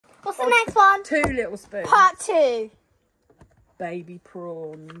What's the next one? 2 little spoons. Part 2. Baby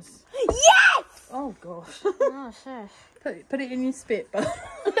prawns. Yes! Oh gosh. Oh, shush. Put it in your spit bowl. What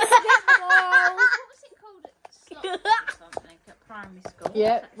was it called at slot or something at primary school?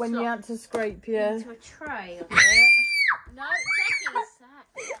 Yeah, At when you slot. had to scrape your... Into a tray. Or no, Zacky's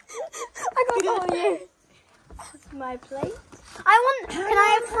I got all you. This is my plate. Can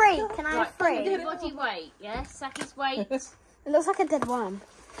I have 3? Can I have 3? Body weight, yes? Zacky's weight. It looks like a dead worm.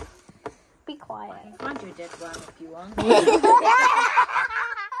 Be quiet. I can find you a dead worm if you want.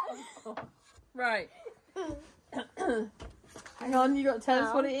 Right. Hang on, you got to tell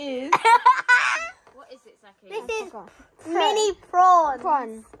us what it is. What is it, Zacky? This is mini prawns.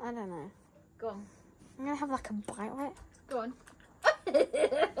 Prawn. I don't know. Go on. I'm going to have like a bite of it. Go on.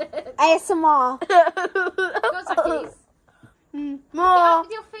 ASMR. Go on, Zacky's. Get More. up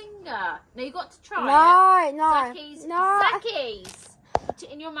with your finger. No, you got to try it. No. Zacky's. No. Zacky's. Put it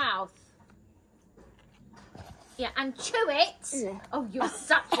in your mouth. Yeah, and chew it. Yeah. Oh, you're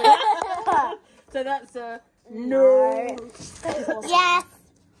such a... So that's a no. Yes.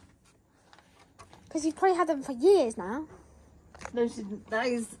 Because you've probably had them for years now. No, that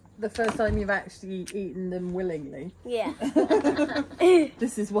is the first time you've actually eaten them willingly. Yeah.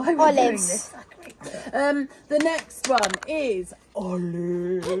 This is why we're doing Olives. this. The next one is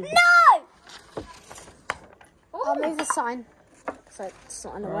olive. No! I'll move the sign so it's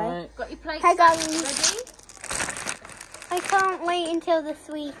not in the way. Right. Got your plate, Hey, Zack? guys. Ready? I can't wait until the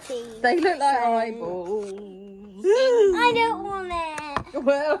sweeties. They look like eyeballs. I don't want it.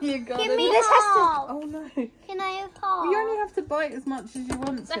 Well, you got Give it. me half. Oh no. Can I have half? You only have to bite as much as you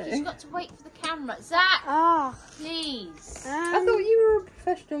want Zack, to. you've got to wait for the camera. Zack, Oh. please. I thought you were a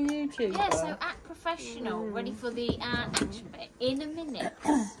professional YouTuber. Yeah, so act professional. Ready for the action bit in a minute.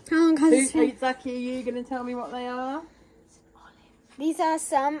 How long has Zaki, are you going to tell me what they are? These are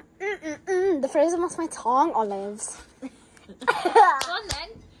some the phrase lost my tongue olives. Go on then.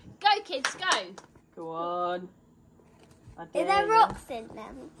 Go, kids, go. Go on. I Is dare there you. rocks in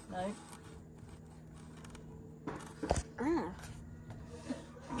them? No. Ah.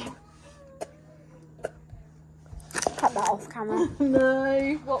 Cut that off camera.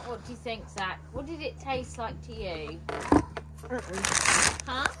 No. What do you think, Zack? What did it taste like to you?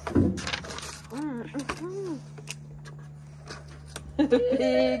 Huh?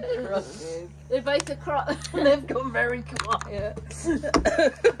 Big crosses. They're both across. They've gone very quiet.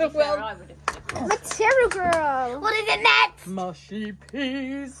 Well, I would have. Material girl. What is it next? Mushy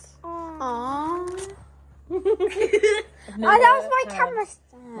peas. Aww. Oh, that was my camera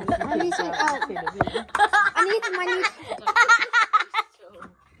stand. I need something else. I need my new.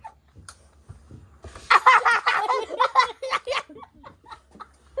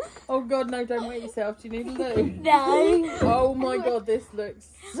 Oh God, no! Don't wet yourself. Do you need a loo? No. Oh my God, this looks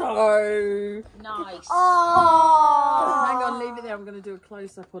so. Nice. Oh. Hang on, leave it there. I'm going to do a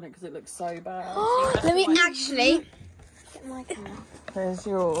close up on it because it looks so bad. Let me actually get my camera. There's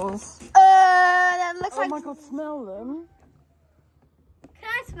yours. That looks Oh like. my God, smell them. Can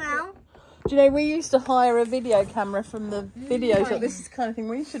I smell? Do you know we used to hire a video camera from the video shop? This is the kind of thing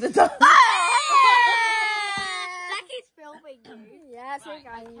we should have done. Zaki's filming you. Yeah, so Right,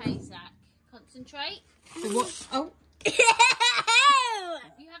 guys. okay, Zack. Concentrate. What? Oh, You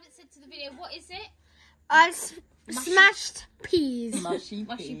haven't said to the video, what is it? I've smashed peas. mushy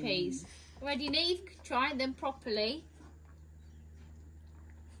Mushy peas. Ready, Neve? Try them properly.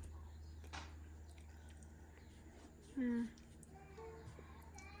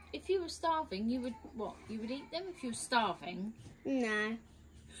 If you were starving, you would what? You would eat them if you were starving? No.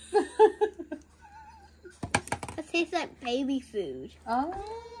 It tastes like baby food. Oh.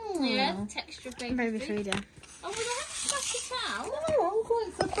 Yeah, the texture of baby, food. yeah. Oh, well, they haven't smashed it out. No, I'm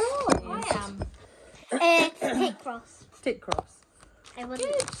quite surprised. I am. It's tick cross. Stick cross. I want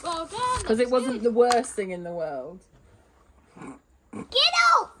Good. Well done. Because it wasn't the worst thing in the world. Get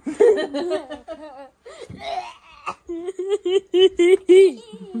off!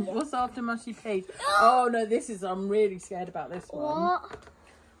 What's after mushy peas? Oh no, I'm really scared about this one. What?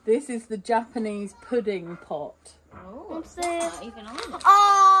 This is the Japanese pudding pot. Oh, What's that's this? not even on it.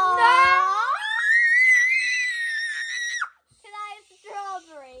 Oh! No! Can I have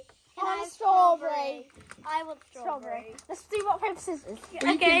strawberry? Can I have strawberry? I want strawberry. Let's do rock paper scissors.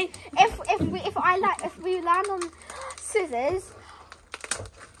 Okay. If we land on scissors.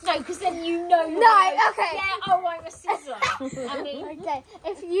 No, because then you know. No. Okay. Yeah. Oh, I'm a scissor. I mean, Okay.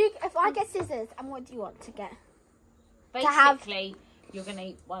 If I get scissors, and what do you want to get? basically, you're gonna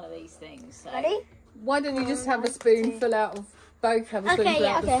eat one of these things. So. Ready? Why don't you just have a spoonful out of both? Have a Okay, spoonful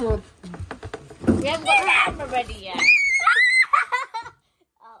yeah, out okay. of the straw. We haven't got the camera ready yet.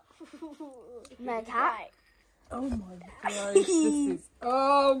 Meerkat. Oh my gosh, this is.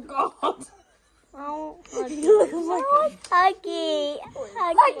 Oh god. Oh, Huggy.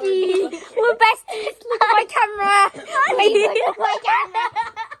 We're besties. Look at my camera. Huggy, look at my camera.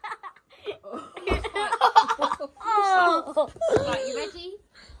 Oh. Right, you ready?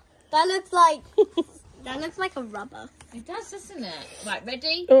 That looks like a rubber. It does, doesn't it? Right,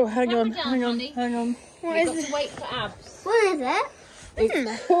 ready? Oh, hang on, Camera down, hang on, honey. hang on. We've got to wait for abs. What is it?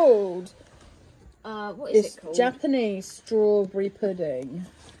 It's called. What is It's it called? Japanese strawberry pudding.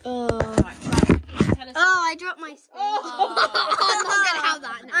 Right, tell us. Oh, I dropped my spoon. I'm not gonna have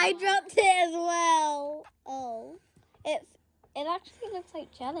that now. I dropped it as well. Oh, it actually looks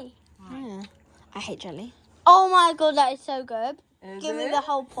like jelly. Yeah. I hate jelly. Oh my god, that is so good. Is Give me it? the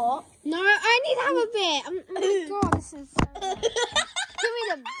whole pot. No, I need to have a bit. Oh my god, this is so good. Give me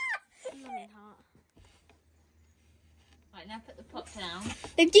them. Right, now put the pot down.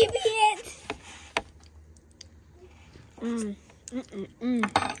 Give me it.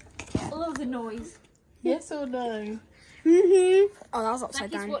 Oh, the noise. Yes or no? Oh, that was upside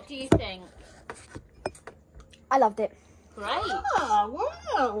Becky, down. what do you think? I loved it. Great. Oh,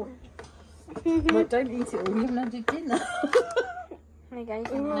 wow. Well, don't eat it all. You haven't had your dinner. There you go.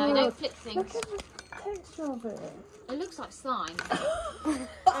 No, don't flip things. Look at the texture of it. It looks like slime.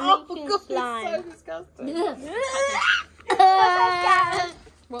 Oh, making God, slime. it's so disgusting.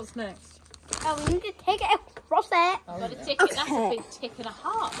 What's next? Oh, we need to take it across it. Got a ticket. That's a big tick and a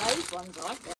half. Those ones, I think.